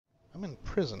I'm in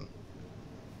prison.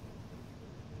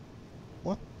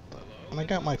 What the? And I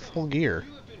got my full gear.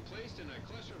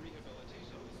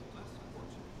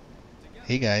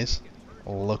 Hey guys,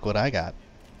 look what I got.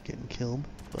 Getting killed,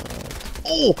 but...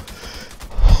 Oh!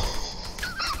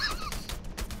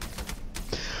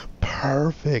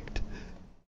 Perfect!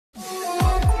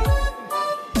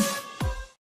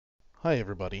 Hi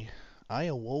everybody. I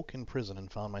awoke in prison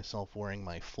and found myself wearing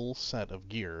my full set of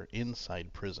gear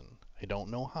inside prison. I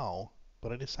don't know how,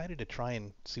 but I decided to try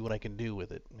and see what I can do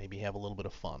with it, maybe have a little bit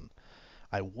of fun.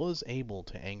 I was able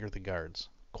to anger the guards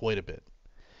quite a bit.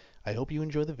 I hope you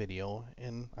enjoy the video,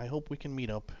 and I hope we can meet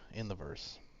up in the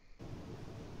verse.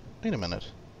 Wait a minute.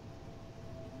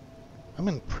 I'm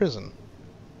in prison.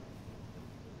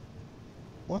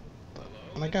 What the?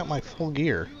 And I got my full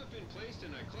gear.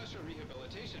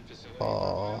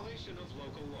 Oh,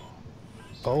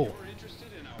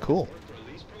 cool.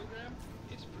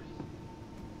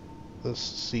 This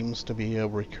seems to be a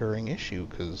recurring issue,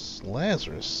 because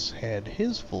Lazarus had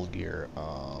his full gear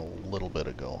a little bit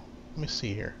ago. Let me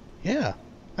see here. Yeah,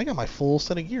 I got my full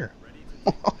set of gear.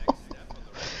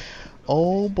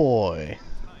 Oh boy.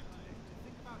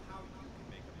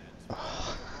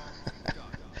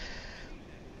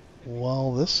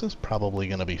 Well, this is probably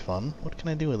going to be fun. What can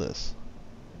I do with this?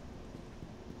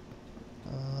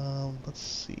 Let's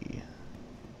see.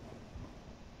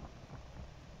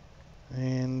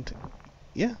 And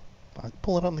yeah, I can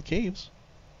pull it out in the caves.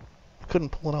 I couldn't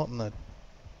pull it out in the...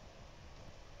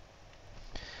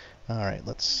 Alright,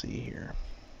 let's see here.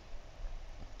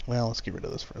 Well, let's get rid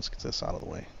of this first. Get this out of the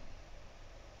way.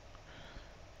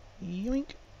 Yoink.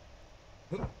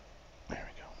 There we go.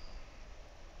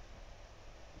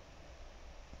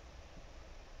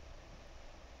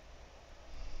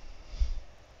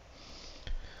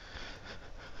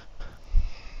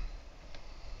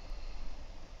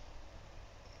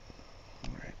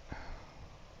 Alright.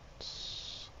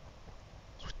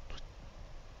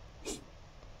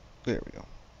 There we go.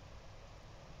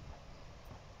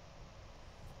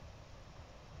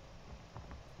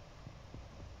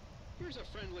 Here's a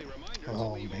friendly reminder to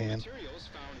Oh leave all man. materials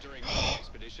found during mining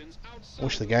expeditions outside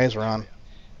Wish the the guys living were on. area.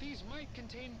 These might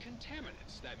contain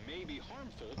contaminants that may be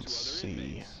harmful to Let's other see.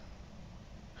 inmates.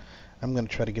 I'm going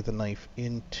to try to get the knife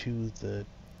into the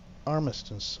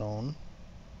armistice zone.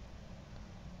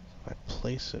 If I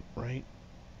place it right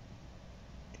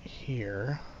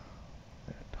here,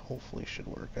 that hopefully should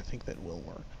work. I think that will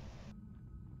work.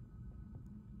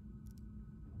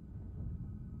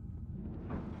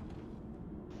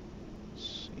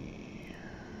 Let's see.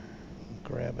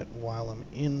 Grab it while I'm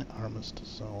in armistice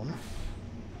zone.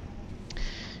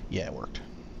 Yeah, it worked.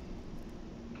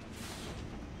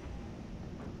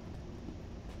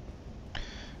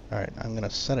 Alright, I'm going to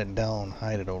set it down,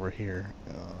 hide it over here,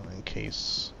 in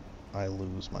case I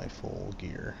lose my full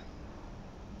gear.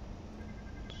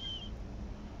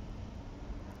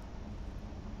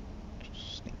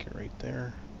 Just sneak it right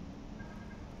there.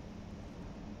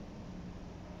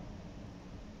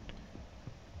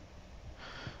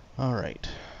 Alright,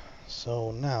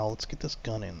 so now let's get this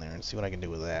gun in there and see what I can do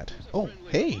with that. Oh,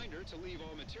 hey!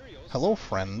 Hello,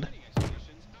 friend.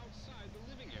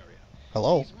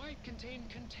 Hello.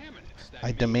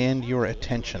 I demand your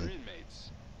attention.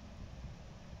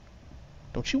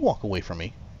 Don't you walk away from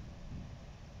me.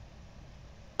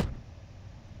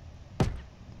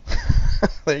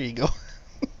 There you go.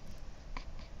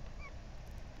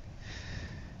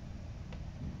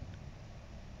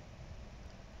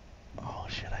 Oh,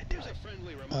 should I do it?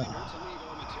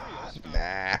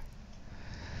 Nah.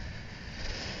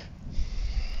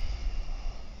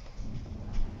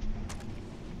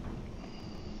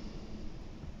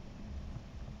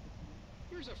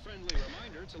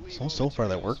 So far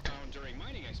that worked. During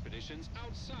mining expeditions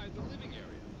outside the living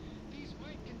area. These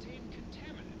might contain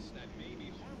contaminants that may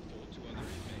be harmful to other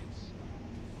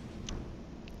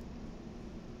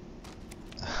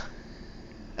inmates.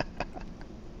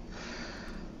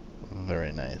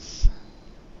 Very nice.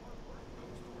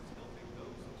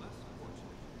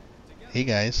 Hey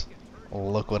guys,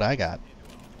 look what I got.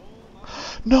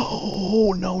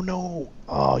 No, no, no.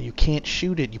 Oh, you can't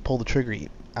shoot it. You pull the trigger.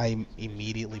 I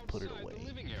immediately put it away.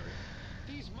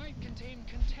 These might contain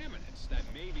contaminants that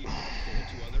may be harmful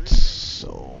to other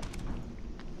So,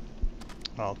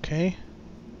 okay.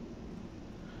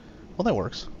 Well, that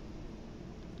works.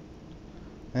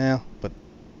 Yeah, but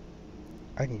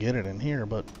I can get it in here,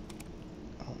 but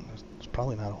there's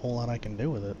probably not a whole lot I can do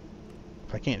with it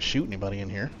if I can't shoot anybody in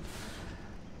here.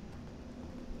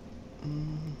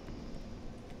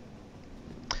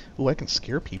 Ooh, I can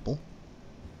scare people.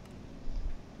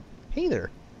 Hey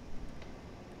there.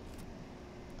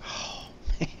 Oh,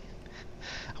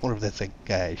 wonder if that's that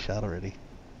guy I shot already.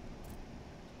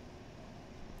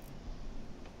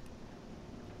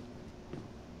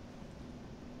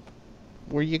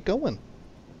 Where you going?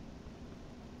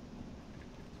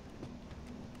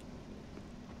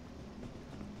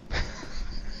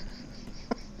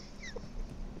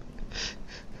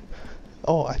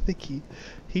 Oh, I think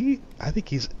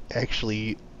he's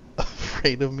actually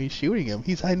afraid of me shooting him.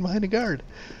 He's hiding behind a guard.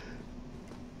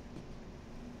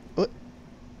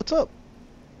 What's up?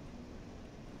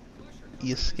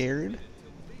 You scared?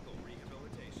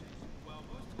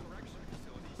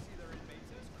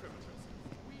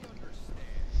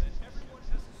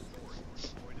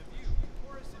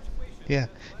 Yeah,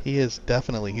 he is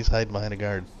definitely. He's hiding behind a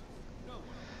guard.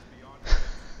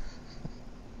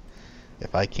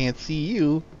 If I can't see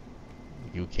you,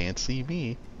 you can't see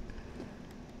me.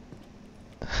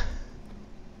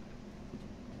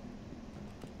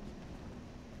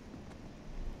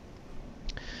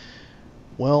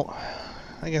 Well,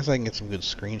 I guess I can get some good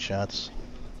screenshots.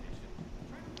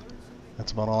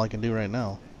 That's about all I can do right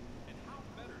now.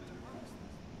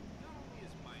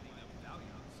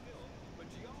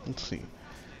 Let's see.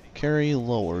 Carry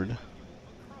lowered.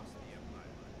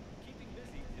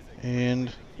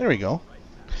 And there we go.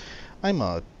 I'm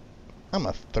a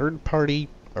third party,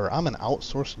 or I'm an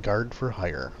outsourced guard for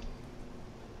hire.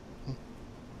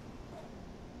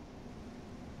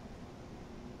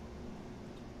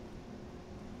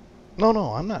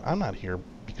 No, I'm not here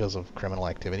because of criminal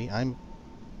activity. I'm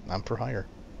for hire.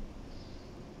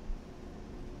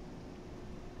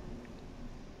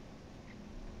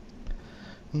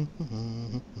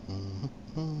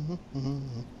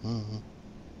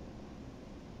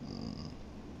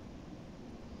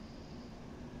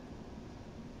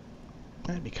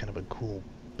 That'd be kind of a cool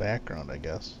background, I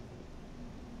guess.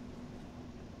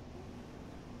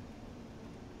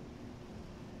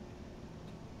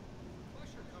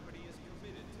 Klesher Company is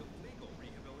committed to legal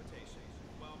rehabilitation.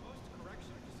 While most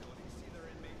correction facilities see their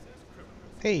inmates as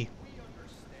criminals, Hey, we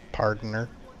understand partner.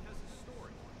 everyone has a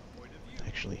story, point of view,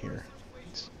 Actually, or here.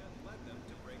 a situation that led them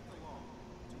to break the law.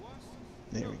 To us,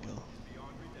 There no we go. one is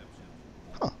beyond redemption.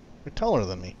 Huh, you're taller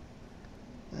than me.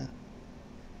 Yeah.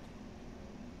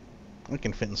 We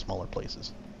can fit in smaller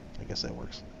places. I guess that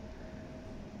works.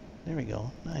 There we go.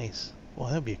 Nice. Well,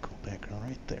 that'd be a cool background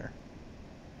right there.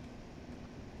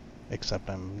 Except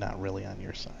I'm not really on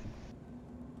your side.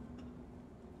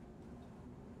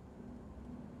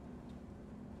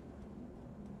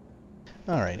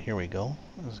 Alright, here we go.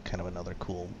 This is kind of another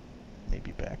cool,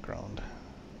 maybe background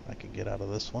I could get out of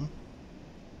this one.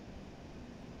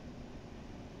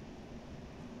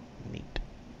 Neat.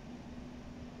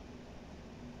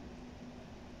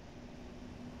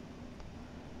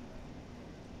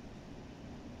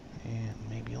 And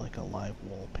maybe like a live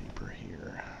wallpaper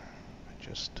here.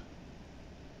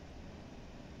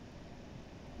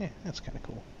 Yeah, that's kind of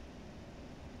cool.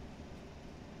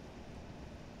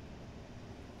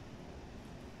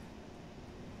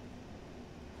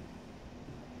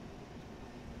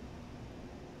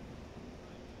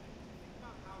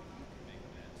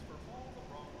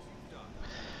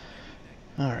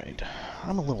 Alright,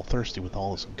 I'm a little thirsty with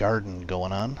all this garden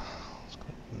going on. Let's go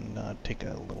and take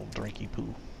a little drinky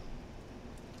poo.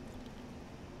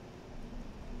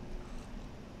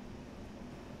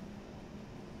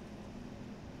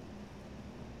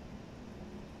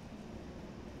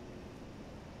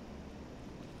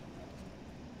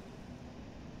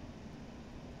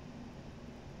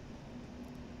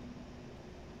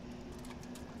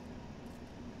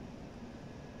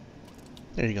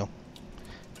 There you go.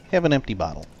 Have an empty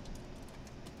bottle.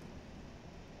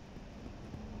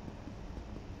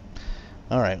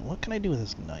 Alright, what can I do with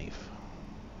this knife?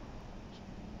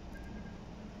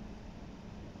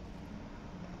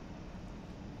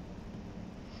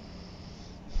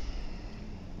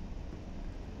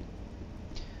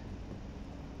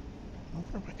 I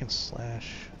wonder if I can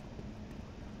slash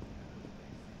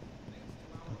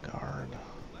the guard.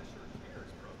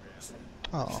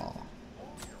 Oh.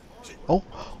 Oh,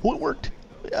 it worked!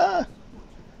 Ah!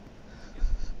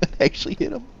 It actually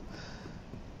hit him.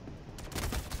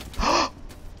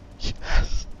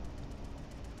 Yes!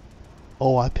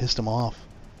 Oh, I pissed him off.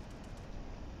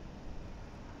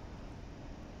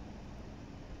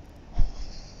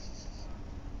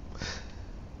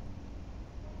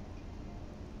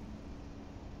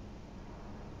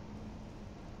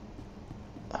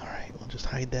 Alright, we'll just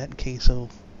hide that in case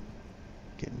of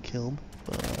getting killed.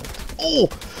 But... Oh!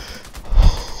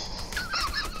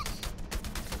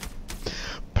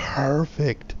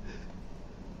 Perfect.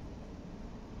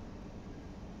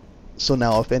 So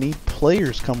now if any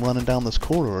players come running down this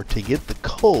corridor to get the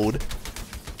code,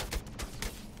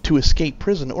 to escape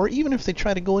prison, or even if they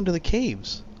try to go into the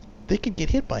caves, they could get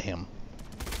hit by him.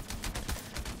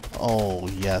 Oh,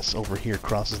 yes, over here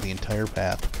crosses the entire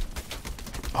path.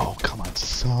 Oh, come on,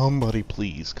 somebody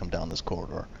please come down this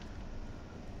corridor.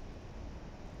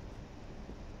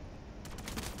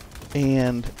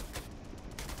 And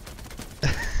you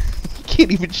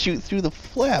can't even shoot through the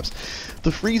flaps.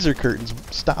 The freezer curtains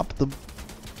stop the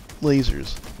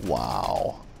lasers.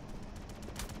 Wow.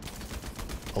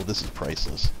 Oh, this is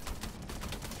priceless.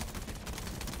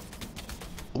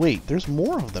 Wait, there's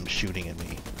more of them shooting at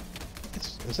me.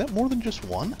 Is that more than just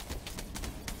one?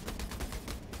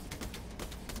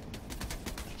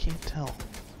 I can't tell.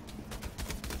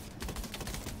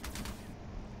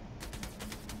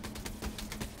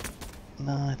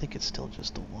 No, I think it's still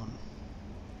just the one.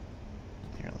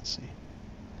 Here, let's see.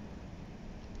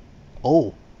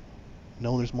 Oh!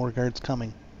 No, there's more guards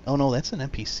coming. Oh no, that's an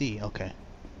NPC. Okay.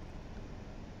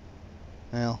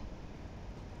 Well,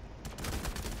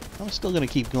 I'm still gonna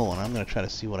keep going. I'm gonna try to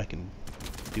see what I can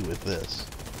do with this.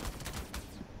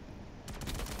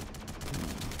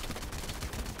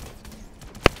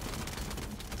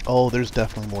 Oh, there's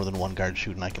definitely more than one guard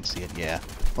shooting. I can see it. Yeah.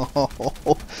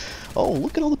 Oh,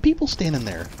 look at all the people standing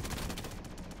there.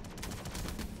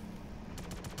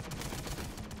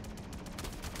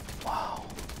 Wow.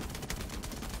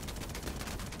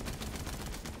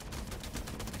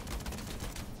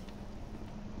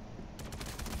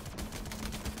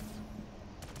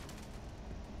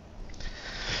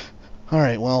 All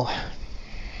right, well,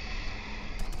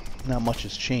 not much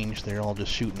has changed. They're all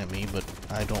just shooting at me, but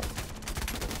I don't...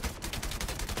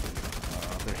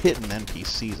 they're hitting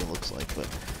NPCs, it looks like, but...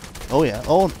 Oh, yeah.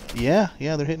 Oh, yeah,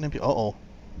 they're hitting NPCs. Uh-oh.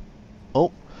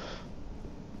 Oh.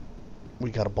 We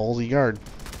got a ballsy guard.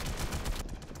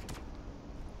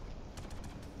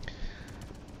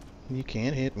 You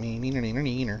can't hit me. Neener, neener,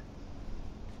 neener.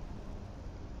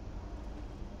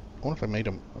 I wonder if I made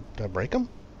him... Did I break him?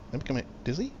 Did I become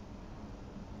dizzy?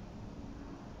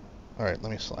 Alright,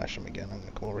 let me slash him again. I'm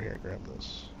gonna come over here and grab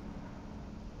this.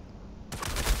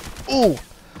 Oh!